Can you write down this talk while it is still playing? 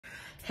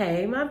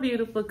Hey, my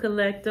beautiful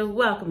collector.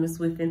 Welcome to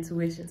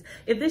SwiftIntuitions.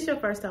 If this is your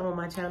first time on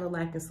my channel,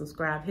 like and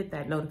subscribe. Hit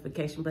that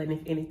notification button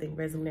if anything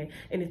resonates.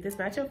 And if this is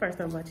not your first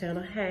time on my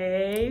channel,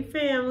 hey,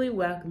 family,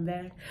 welcome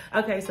back.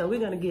 Okay, so we're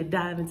going to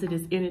dive into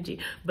this energy.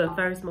 But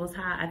first, Most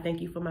High, I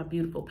thank you for my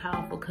beautiful,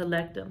 powerful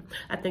collector.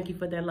 I thank you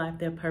for their life,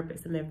 their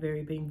purpose, and their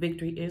very being.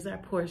 Victory is our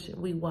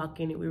portion. We walk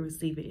in it. We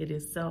receive it. It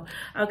is so.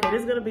 Okay, this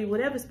is going to be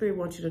whatever Spirit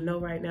wants you to know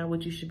right now,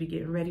 what you should be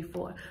getting ready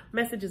for.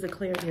 Messages of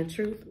clarity and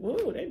truth.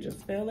 Ooh, they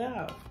just fell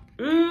out.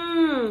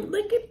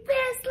 Look at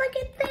this, look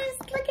at this,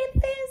 look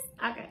at this.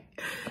 Okay,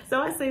 so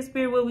I say,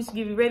 Spirit, what we should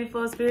give you ready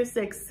for. Spirit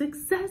says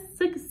success,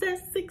 success,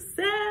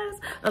 success.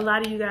 A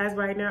lot of you guys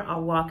right now are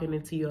walking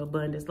into your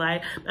abundance.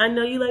 Like, I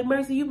know you like,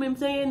 Mercy, you've been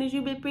saying this,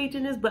 you've been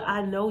preaching this, but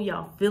I know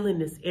y'all feeling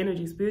this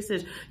energy. Spirit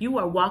says you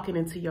are walking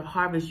into your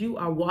harvest. You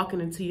are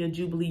walking into your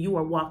jubilee. You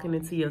are walking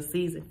into your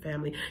season,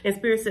 family. And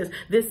Spirit says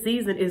this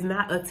season is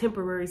not a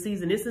temporary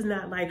season. This is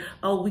not like,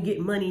 oh, we get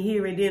money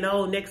here and then,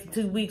 oh, next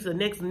 2 weeks or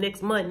next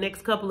month,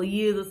 next couple of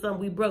years or something,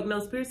 we broke.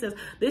 No, Spirit says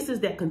this is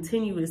that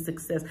continuous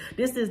success.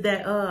 This is that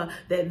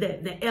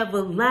that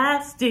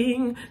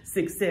everlasting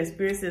success.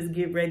 Spirit says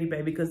get ready,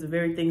 baby, because the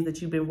very things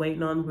that you've been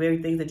waiting on, the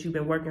very things that you've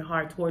been working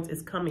hard towards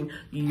is coming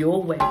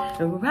your way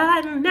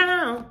right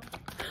now.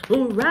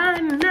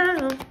 Right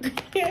now.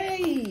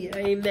 Hey,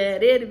 ain't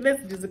that it?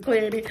 Messages of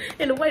clarity.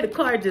 And the way the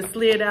card just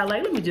slid out,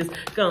 like, let me just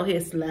go ahead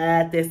and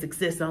slide that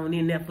success on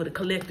in there for the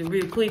collector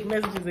real quick.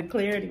 Messages of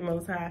clarity,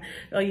 Most High.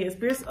 Oh, yeah,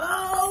 Spirit.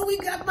 Oh, we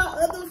got my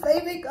other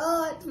favorite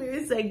card.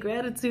 Spirit say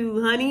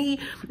gratitude, honey.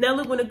 Now,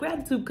 look, when the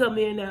gratitude come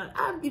in now,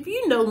 if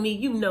you know me,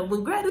 you know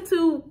when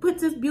gratitude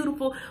puts this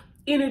beautiful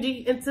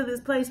energy into this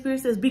place,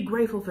 Spirit says be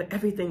grateful for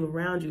everything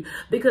around you,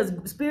 because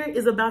Spirit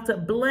is about to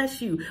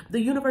bless you.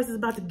 The universe is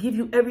about to give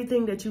you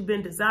everything that you've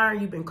been desiring,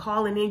 you've been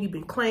calling in, you've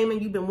been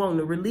claiming, you've been wanting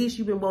to release,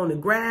 you've been wanting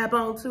to grab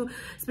onto.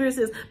 Spirit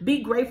says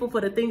be grateful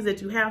for the things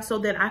that you have, so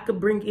that I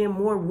could bring in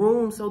more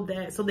room, so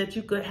that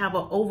you could have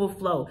an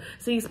overflow.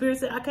 See, Spirit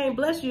said I can't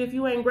bless you if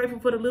you ain't grateful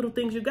for the little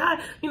things you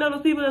got. You know,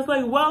 those people that's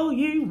like, woe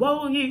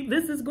ye,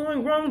 this is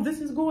going wrong,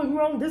 this is going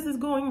wrong, this is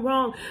going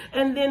wrong.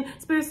 And then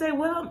Spirit say,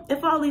 well,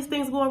 if all these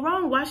things going wrong,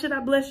 why should I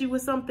bless you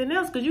with something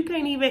else? Because you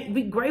can't even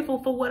be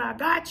grateful for what I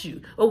got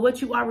you or what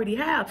you already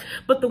have.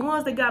 But the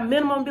ones that got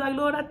minimum, be like,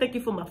 Lord, I thank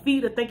you for my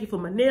feet. I thank you for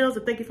my nails.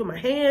 I thank you for my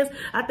hands.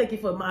 I thank you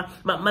for my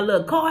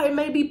little car. It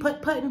may be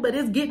putting, but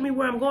it's getting me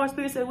where I'm going.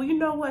 Spirit said, well, you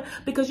know what?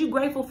 Because you're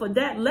grateful for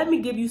that, let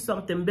me give you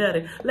something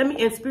better.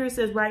 And Spirit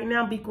says right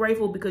now, be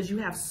grateful because you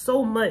have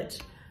so much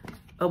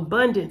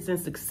abundance and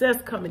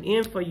success coming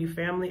in for you,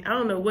 family. I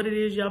don't know what it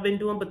is y'all been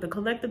doing, but the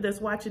collective that's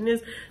watching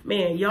this,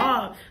 man,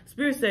 y'all,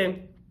 Spirit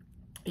saying,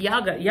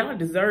 y'all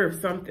deserve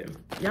something.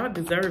 Y'all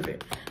deserve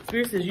it.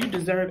 Spirit says you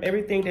deserve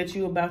everything that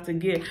you're about to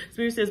get.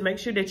 Spirit says make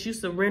sure that you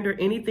surrender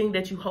anything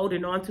that you're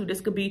holding on to.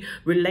 This could be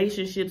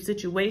relationships,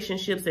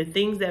 situationships, and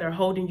things that are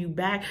holding you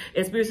back.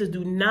 And Spirit says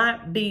do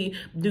not be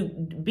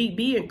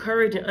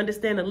encouraged and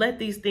understand to let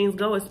these things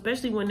go,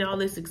 especially when all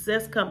this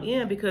success come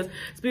in, because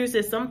Spirit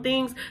says some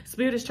things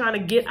Spirit is trying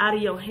to get out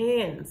of your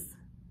hands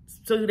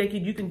so that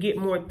you can get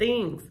more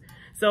things.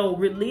 So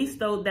release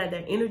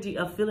that energy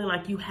of feeling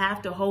like you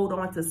have to hold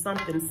on to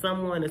something,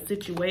 someone, a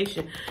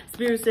situation.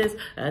 Spirit says,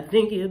 I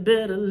think you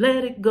better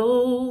let it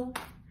go.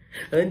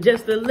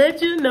 Just to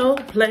let you know,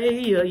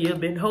 player, you've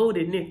been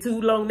holding it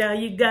too long. Now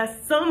you got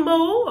some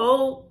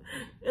more.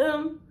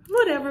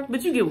 Whatever,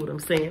 but you get what I'm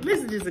saying.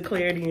 Messages of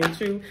clarity and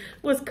truth.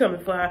 What's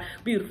coming for our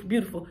beautiful,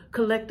 beautiful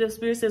collective?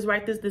 Spirit says,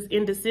 write this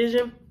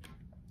indecision.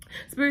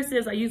 Spirit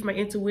says, I use my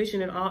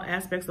intuition in all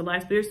aspects of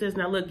life. Spirit says,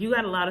 now look, you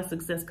got a lot of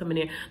success coming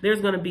in.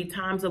 There's going to be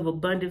times of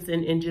abundance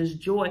and just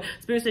joy.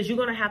 Spirit says, you're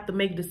going to have to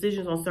make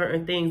decisions on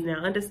certain things. Now,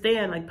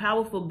 understand, like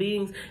powerful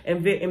beings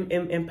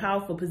and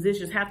powerful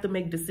positions have to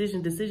make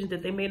decisions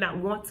that they may not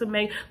want to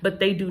make, but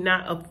they do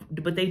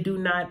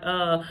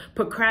not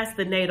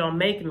procrastinate on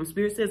making them.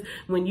 Spirit says,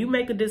 when you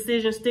make a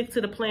decision, stick to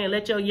the plan.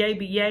 Let your yay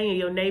be yay and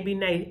your nay be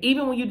nay.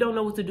 Even when you don't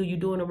know what to do, you're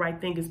doing the right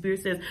thing. And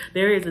Spirit says,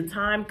 there is a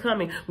time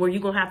coming where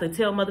you're going to have to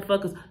tell motherfuckers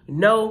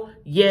no,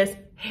 yes,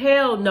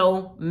 hell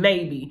no,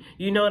 maybe.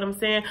 You know what I'm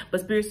saying?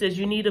 But Spirit says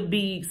you need to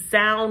be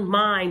sound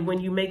mind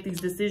when you make these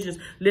decisions.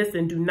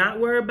 Listen, do not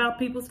worry about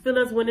people's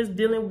feelings when it's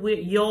dealing with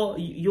your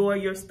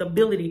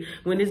stability,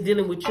 when it's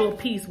dealing with your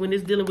peace, when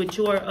it's dealing with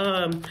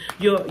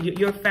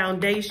your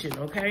foundation,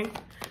 okay?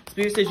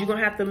 Spirit says you're going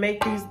to have to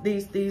make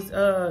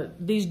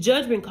these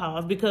judgment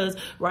calls, because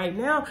right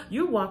now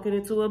you're walking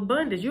into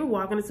abundance. You're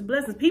walking into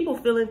blessings. People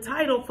feel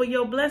entitled for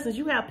your blessings.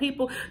 You have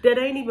people that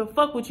ain't even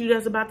fuck with you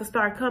that's about to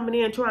start coming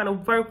in trying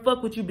to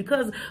fuck with you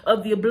because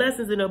of the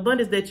blessings and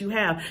abundance that you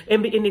have.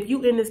 And if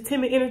you in this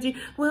timid energy,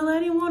 well, I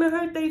didn't want to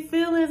hurt their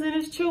feelings, and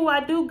it's true,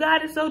 I do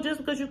got it, so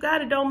just because you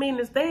got it don't mean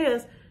it's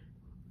theirs.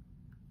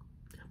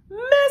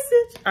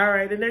 message. All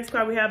right, the next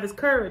card we have is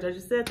courage. I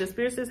just said the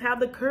Spirit says have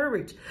the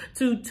courage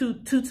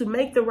to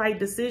make the right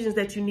decisions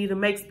that you need to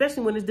make,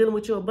 especially when it's dealing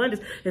with your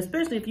abundance,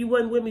 especially if you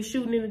wasn't with me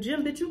shooting in the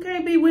gym, that you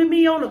can't be with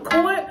me on the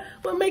court.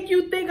 What make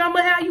you think I'm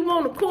gonna have you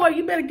on the court?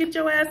 You better get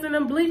your ass in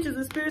them bleachers.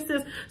 The Spirit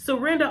says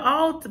surrender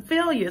all to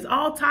failures,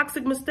 all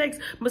toxic mistakes.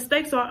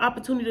 Mistakes are an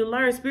opportunity to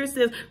learn. Spirit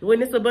says when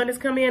this abundance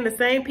come in, the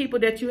same people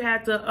that you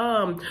had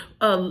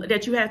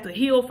to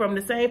heal from,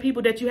 the same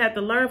people that you had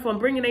to learn from,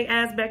 bringing their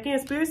ass back in.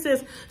 Spirit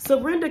says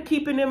surrender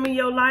keeping them in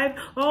your life.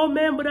 Oh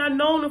man, but I've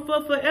known them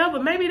for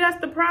forever. Maybe that's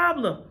the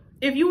problem.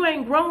 If you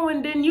ain't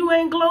growing, then you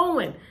ain't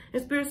glowing.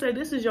 And Spirit said,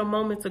 this is your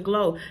moment to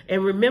glow.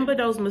 And remember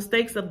those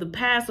mistakes of the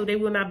past so they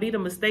will not be the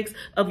mistakes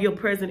of your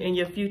present and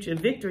your future.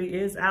 Victory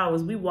is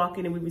ours. We walk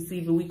in and we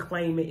receive it. We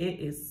claim it. It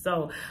is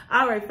so.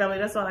 All right, family,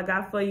 that's all I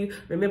got for you.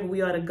 Remember,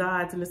 we are the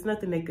gods and there's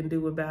nothing they can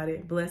do about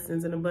it.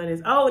 Blessings and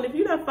abundance. Oh, and if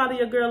you're not following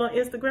your girl on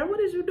Instagram, what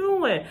is you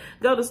doing?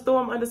 Go to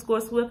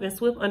Storm_Swift and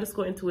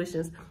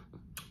Swift_Intuitions.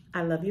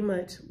 I love you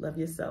much. Love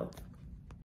yourself.